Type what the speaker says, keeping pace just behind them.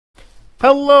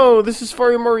Hello, this is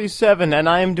FurryMurry7, and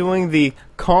I am doing the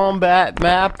combat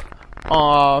map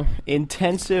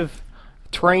intensive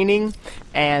training,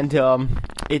 and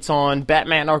it's on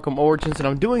Batman Arkham Origins, and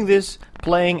I'm doing this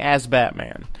playing as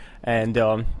Batman.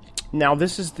 And now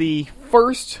this is the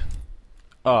first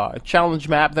challenge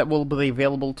map that will be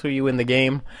available to you in the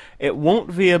game. It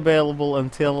won't be available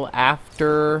until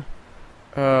after,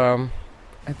 I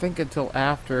think until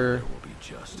after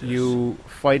you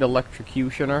fight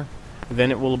Electrocutioner. Then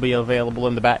it will be available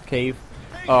in the Batcave.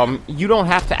 You don't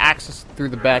have to access it through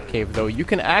the Batcave though. You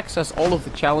can access all of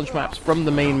the challenge maps from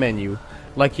the main menu,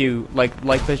 like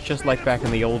this, just like back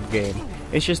in the old game.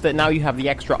 It's just that now you have the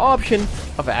extra option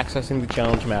of accessing the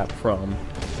challenge map from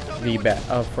the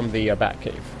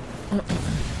Batcave.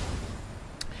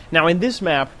 Now in this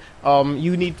map,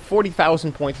 you need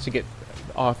 40,000 points to get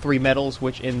 3 medals,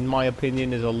 which in my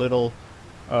opinion is a little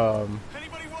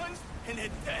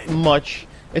much.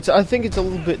 I think it's a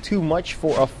little bit too much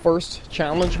for a first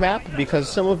challenge map, because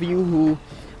some of you who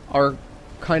are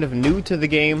kind of new to the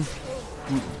game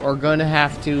are gonna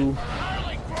have to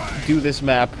do this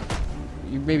map.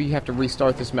 Maybe you have to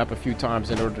restart this map a few times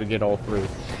in order to get all 3.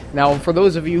 Now, for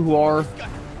those of you who are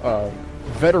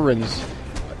veterans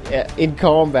in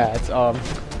combat,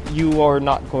 you are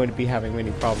not going to be having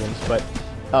many problems. But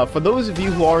for those of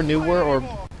you who are newer or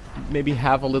maybe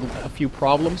have a few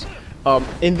problems,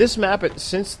 in this map,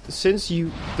 since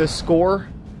the score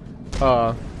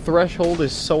threshold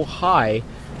is so high,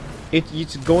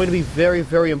 it's going to be very,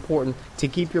 very important to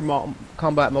keep your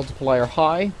combat multiplier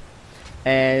high,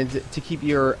 and to keep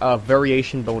your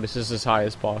variation bonuses as high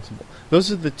as possible.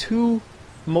 Those are the two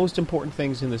most important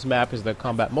things in this map: is the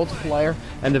combat multiplier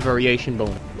and the variation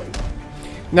bonus.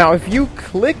 Now, if you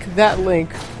click that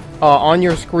link on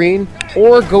your screen,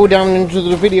 or go down into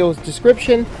the video's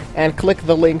description and click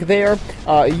the link there,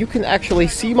 you can actually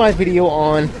see my video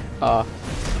on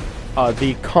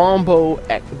the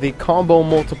combo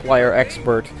multiplier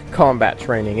expert combat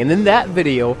training. And in that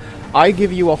video, I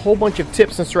give you a whole bunch of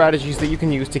tips and strategies that you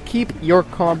can use to keep your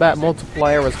combat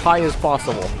multiplier as high as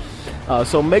possible.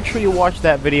 So make sure you watch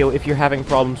that video if you're having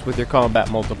problems with your combat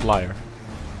multiplier.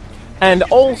 And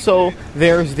also,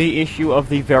 there's the issue of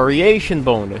the variation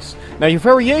bonus. Now, your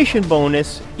variation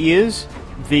bonus is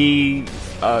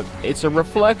it's a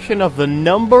reflection of the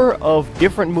number of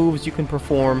different moves you can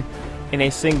perform in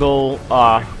a single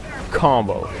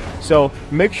combo. So,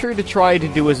 make sure to try to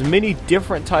do as many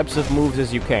different types of moves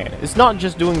as you can. It's not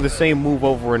just doing the same move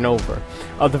over and over.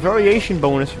 The variation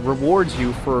bonus rewards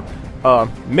you for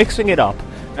mixing it up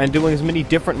and doing as many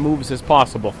different moves as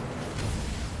possible.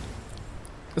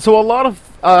 So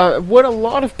what a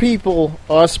lot of people,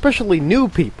 especially new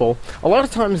people, a lot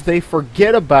of times they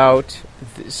forget about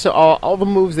all the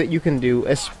moves that you can do,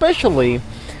 especially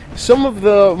some of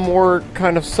the more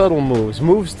kind of subtle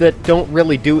moves that don't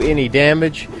really do any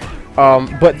damage,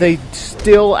 but they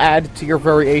still add to your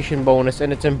variation bonus,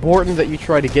 and it's important that you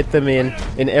try to get them in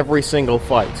every single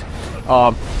fight.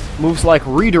 Moves like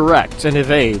redirects and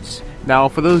evades. Now,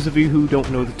 for those of you who don't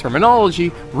know the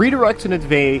terminology, redirects and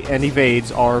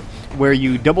evades are where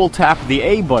you double tap the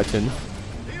A button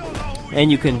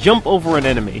and you can jump over an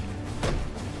enemy.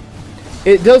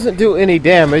 It doesn't do any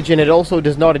damage, and it also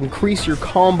does not increase your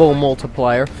combo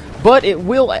multiplier, but it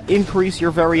will increase your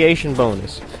variation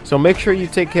bonus. So make sure you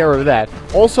take care of that.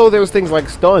 Also, there's things like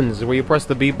stuns, where you press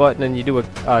the B button and you do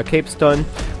a cape stun.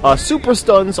 Super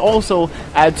stuns also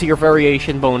add to your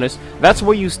variation bonus. That's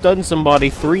where you stun somebody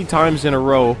 3 times in a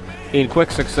row in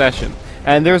quick succession.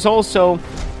 And there's also,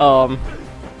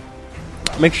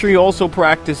 make sure you also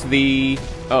practice the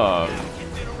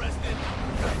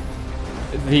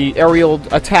aerial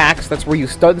attacks. That's where you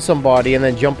stun somebody and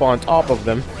then jump on top of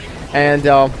them. And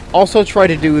also try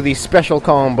to do the special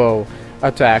combo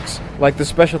attacks, like the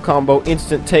special combo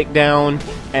instant takedown,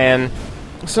 and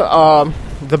so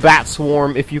the bat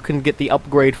swarm if you can get the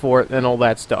upgrade for it, and all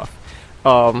that stuff.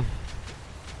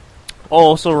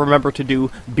 Also remember to do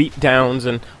beat downs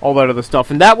and all that other stuff,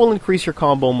 and that will increase your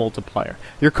combo multiplier.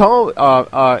 Not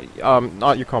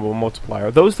your combo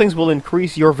multiplier. Those things will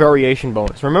increase your variation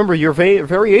bonus. Remember, your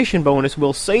variation bonus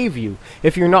will save you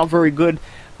if you're not very good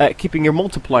at keeping your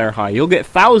multiplier high. You'll get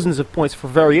thousands of points for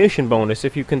variation bonus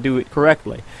if you can do it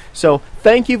correctly. So,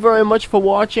 thank you very much for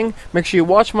watching. Make sure you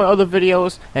watch my other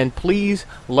videos, and please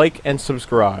like and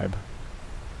subscribe.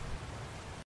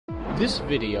 This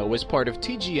video is part of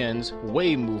TGN's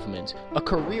Way Movement, a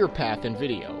career path in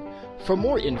video. For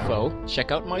more info, check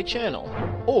out my channel,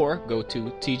 or go to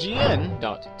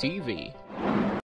tgn.tv.